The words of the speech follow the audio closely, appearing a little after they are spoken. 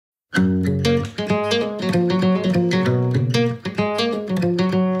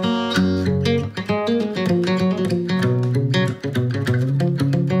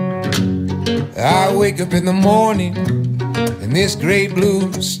up in the morning in this great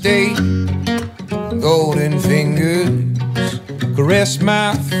blue state, golden fingers caress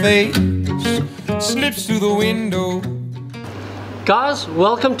my face, slips through the window. Guys,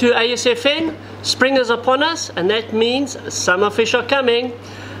 welcome to ASFN. Spring is upon us, and that means summer fish are coming.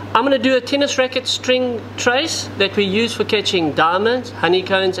 I'm going to do a tennis racket string trace that we use for catching diamonds,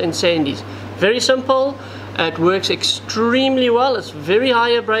 honeycombs and sandies. Very simple. It works extremely well. It's very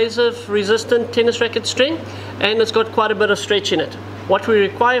high abrasive resistant tennis racket string, and it's got quite a bit of stretch in it. What we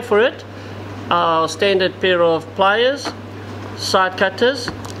require for it: our standard pair of pliers, side cutters,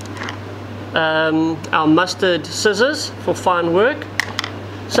 our mustard scissors for fine work,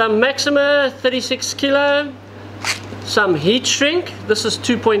 some Maxima 36 kilo, some heat shrink, this is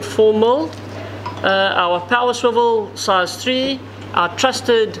 2.4 mil, our power swivel size 3, our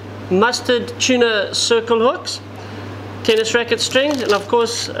trusted mustard tuna circle hooks, tennis racket string, and of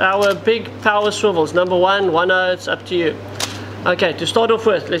course our big power swivels, number 1, 1/0, it's up to you. Okay, to start off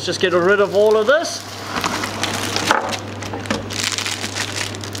with, let's just get rid of all of this.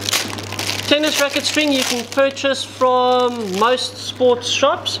 Tennis racket string you can purchase from most sports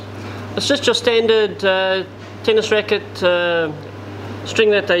shops. It's just your standard tennis racket string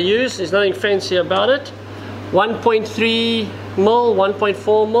that they use. There's nothing fancy about it. 1.3 mil,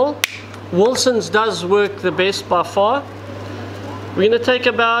 1.4 mil. Wilson's does work the best by far. We're going to take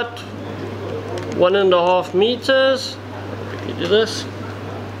about 1.5 meters. Quickly do this.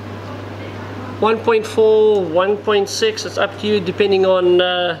 1.4, 1.6, it's up to you depending on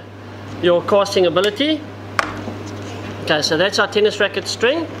your casting ability. Okay, so that's our tennis racket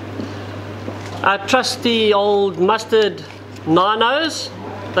string. Our trusty old mustard 9/0s.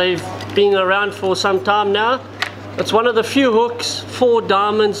 They've been around for some time now. It's one of the few hooks for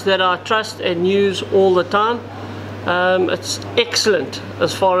diamonds that I trust and use all the time. It's excellent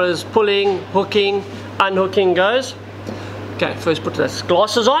as far as pulling, hooking, unhooking goes. Okay, first put those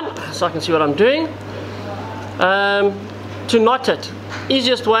glasses on so I can see what I'm doing. To knot it,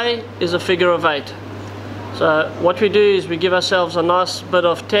 easiest way is a figure of 8. So what we do is we give ourselves a nice bit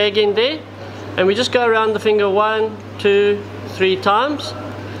of tag in there, and we just go around the finger 1, 2, 3 times,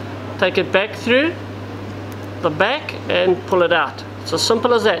 take it back through the back and pull it out. It's as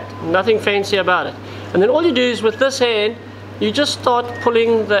simple as that, nothing fancy about it. And then all you do is with this hand you just start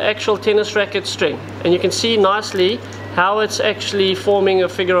pulling the actual tennis racket string, and you can see nicely how it's actually forming a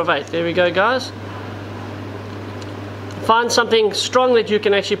figure of 8. There we go, guys. Find something strong that you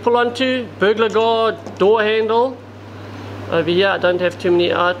can actually pull onto, burglar guard, door handle. Over here I don't have too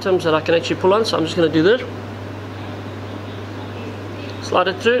many items that I can actually pull on, so I'm just going to do this. Slide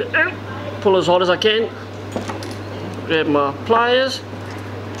it through, pull as hard as I can, grab my pliers.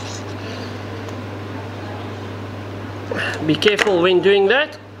 Be careful when doing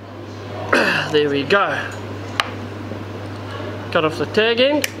that. There we go. Cut off the tag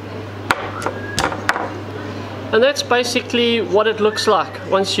end. And that's basically what it looks like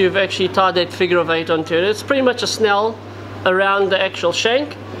once you've actually tied that figure of 8 onto it. It's pretty much a snell around the actual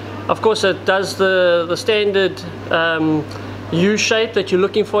shank. Of course it does the standard U shape that you're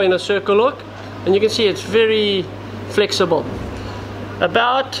looking for in a circle hook, and you can see it's very flexible.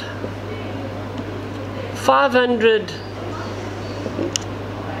 About 500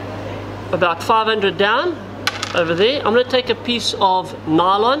 down over there. I'm going to take a piece of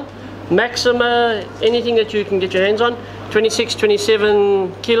nylon, Maxima, anything that you can get your hands on, 26,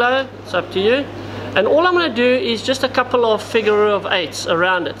 27 kilo, it's up to you. And all I'm going to do is just a couple of figure of 8s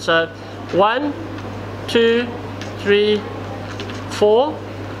around it. So 1, 2, 3, 4,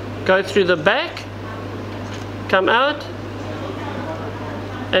 go through the back, come out,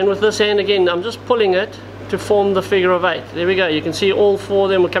 and with this hand again I'm just pulling it to form the figure of 8. There we go, you can see all 4 of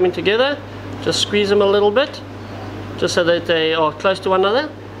them are coming together. Just squeeze them a little bit just so that they are close to one another.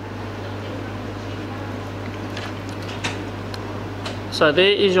 So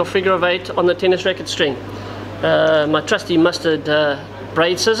there is your figure of 8 on the tennis racket string. My trusty mustard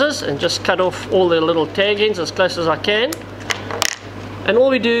braid scissors, and just cut off all the little tag ends as close as I can. And all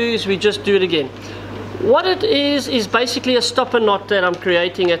we do is we just do it again. What it is basically a stopper knot that I'm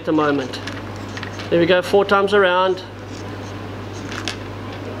creating at the moment. There we go, 4 times around.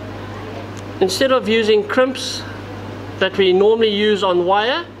 Instead of using crimps that we normally use on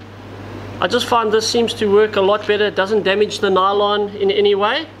wire, I just find this seems to work a lot better. It doesn't damage the nylon in any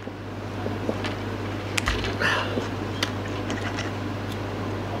way.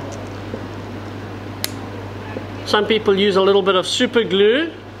 Some people use a little bit of super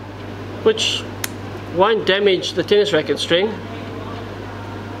glue, which won't damage the tennis racket string.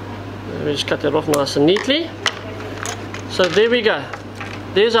 Let me just cut that off nice and neatly. So there we go.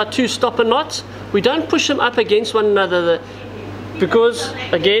 There's our 2 stopper knots. we don't push them up against one another, because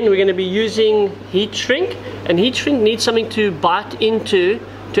again we're going to be using heat shrink, and heat shrink needs something to bite into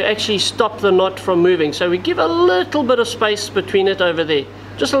to actually stop the knot from moving. So we give a little bit of space between it over there.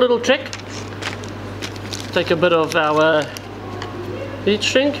 Just a little trick. Take a bit of our heat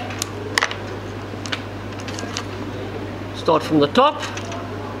shrink, start from the top,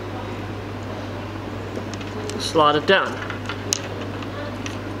 slide it down.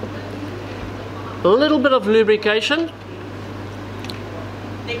 A little bit of lubrication,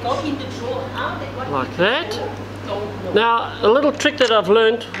 like that. Now, a little trick that I've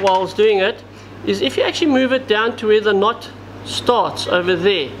learned whilst doing it is if you actually move it down to where the knot starts over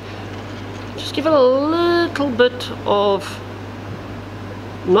there, just give it a little bit of,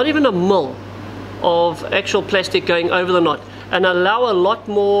 not even a mil of actual plastic going over the knot, and allow a lot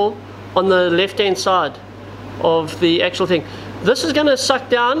more on the left hand side of the actual thing. This is going to suck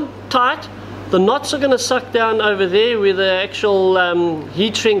down tight. The knots are going to suck down over there where the actual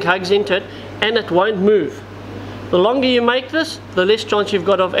heat shrink hugs into it, and it won't move. The longer you make this, the less chance you've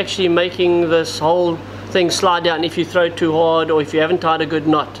got of actually making this whole thing slide down if you throw too hard or if you haven't tied a good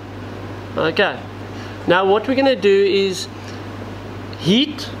knot. Okay, now what we're going to do is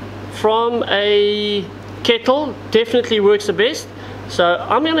heat from a kettle definitely works the best. So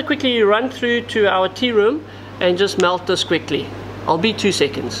I'm going to quickly run through to our tea room and just melt this quickly. I'll be 2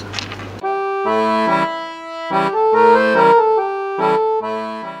 seconds.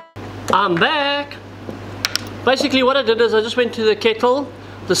 I'm back. Basically what I did is I just went to the kettle.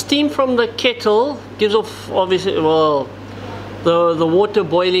 The steam from the kettle gives off, obviously, well, the water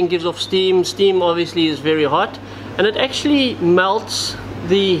boiling gives off steam. Steam obviously is very hot, and it actually melts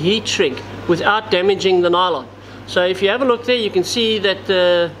the heat shrink without damaging the nylon. So if you have a look there, you can see that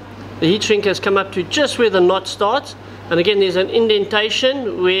the heat shrink has come up to just where the knot starts, and again there's an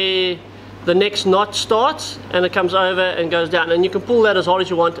indentation where the next knot starts, and it comes over and goes down, and you can pull that as hard as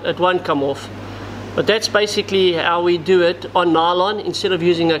you want, it won't come off. But that's basically how we do it on nylon instead of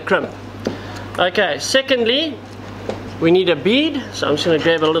using a crimp. Okay, secondly, we need a bead, so I'm just going to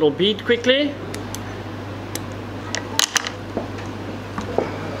grab a little bead quickly.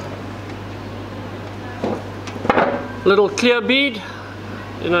 Little clear bead.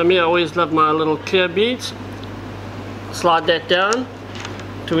 You know me, I always love my little clear beads. Slide that down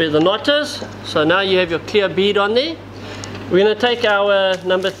to where the knot is. So now you have your clear bead on there. We're going to take our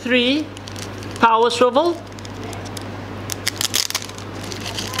number 3 power swivel.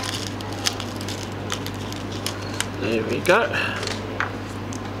 There we go.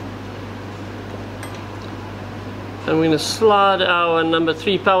 And we're going to slide our number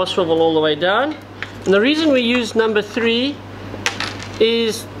 3 power swivel all the way down. And the reason we use number 3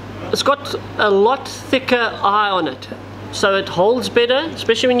 is it's got a lot thicker eye on it, so it holds better,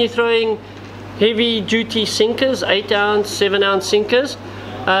 especially when you're throwing heavy duty sinkers, 8 ounce, 7 ounce sinkers.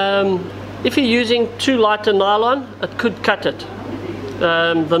 If you're using too light a nylon, it could cut it,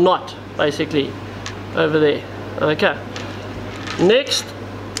 the knot basically over there. Okay, next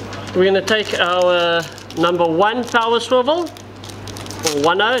we're going to take our number 1 power swivel, or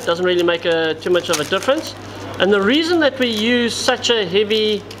 1.0, it doesn't really make too much of a difference. And the reason that we use such a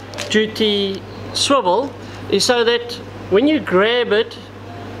heavy duty swivel is so that when you grab it,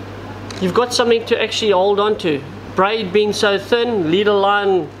 you've got something to actually hold on to. Braid being so thin, leader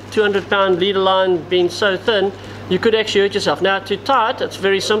line, 200-pound leader line being so thin, you could actually hurt yourself. Now to tie it, it's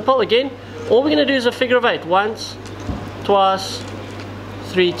very simple. Again, all we're going to do is a figure of 8. Once, twice,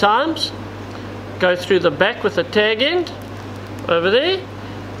 3 times. Go through the back with the tag end over there,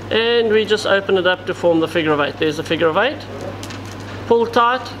 and we just open it up to form the figure of 8. There's the figure of 8. Pull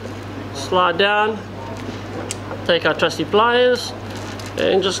tight, slide down, take our trusty pliers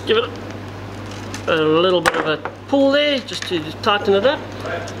and just give it a little bit of a pull there just to tighten it up.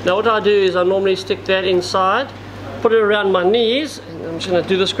 Now what I do is I normally stick that inside, put it around my knees, and I'm just going to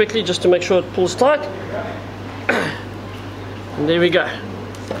do this quickly just to make sure it pulls tight. And there we go.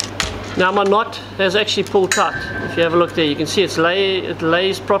 Now my knot has actually pulled tight. If you have a look there, you can see it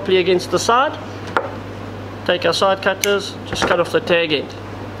lays properly against the side. Take our side cutters, just cut off the tag end.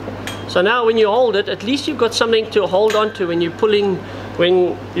 So now when you hold it, at least you've got something to hold on to when you're pulling,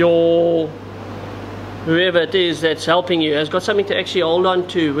 when your whoever it is that's helping you has got something to actually hold on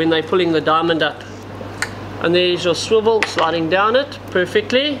to when they're pulling the diamond up. And there's your swivel sliding down it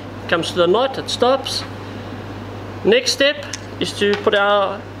perfectly. Comes to the knot, it stops. Next step is to put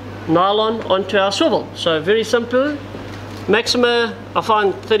our nylon onto our swivel. So very simple. Maxima, I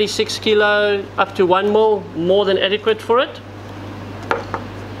find 36 kilo up to 1 mil, more than adequate for it.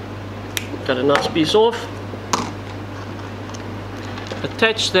 Got a nice piece off.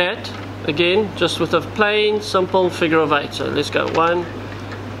 Attach that again, just with a plain, simple figure of 8. So let's go 1,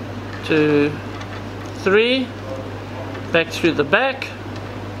 2, 3, back through the back,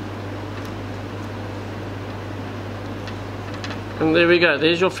 and there we go.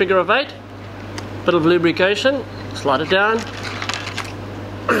 There's your figure of 8. Bit of lubrication, slide it down,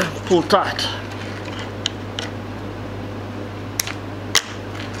 pull tight.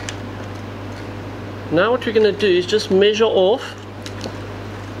 Now what we're going to do is just measure off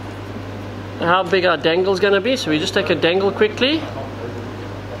how big our dangle is going to be. So we just take a dangle quickly.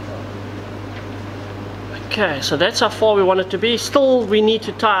 Okay, so that's how far we want it to be. Still, we need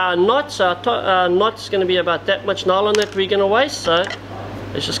to tie our knot. So our knot's going to be about that much nylon that we're going to waste. So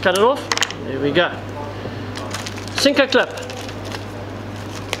let's just cut it off. There we go. Sinker clip.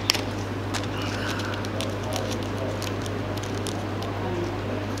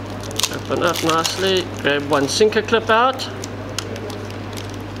 Open up nicely. Grab one sinker clip out.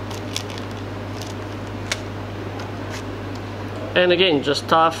 And again, just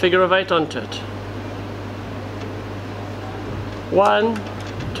tie a figure of 8 onto it. 1,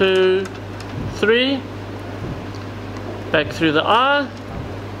 2, 3. Back through the eye.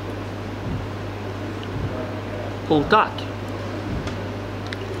 Pull tight.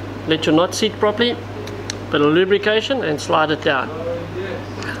 Let your knot seat properly. Bit of lubrication and slide it down.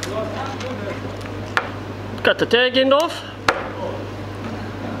 Cut the tag end off.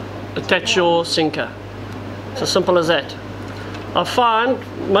 Attach your sinker. It's as simple as that. I find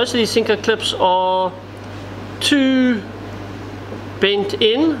most of these sinker clips are too bent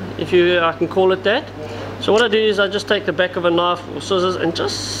in, if I can call it that. So what I do is I just take the back of a knife or scissors and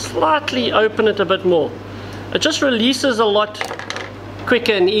just slightly open it a bit more. It just releases a lot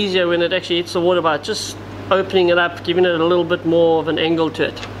quicker and easier when it actually hits the water by just opening it up, giving it a little bit more of an angle to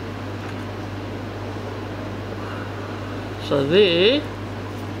it. So there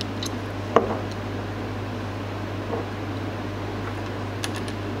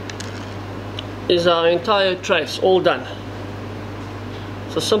is our entire trace all done.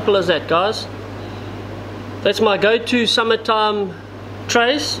 So simple as that, guys. That's my go-to summertime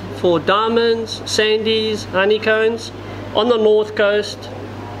trace for diamonds, sandies, honeycombs on the north coast.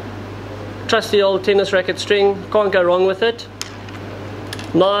 Trusty old tennis racket string, can't go wrong with it.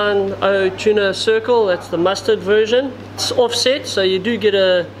 9/0 tuna circle, that's the mustard version. It's offset, so you do get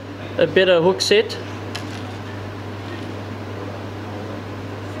a better hook set.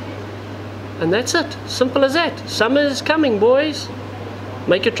 And that's it, simple as that. Summer is coming, boys.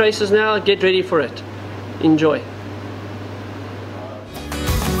 Make your traces now, get ready for it. Enjoy.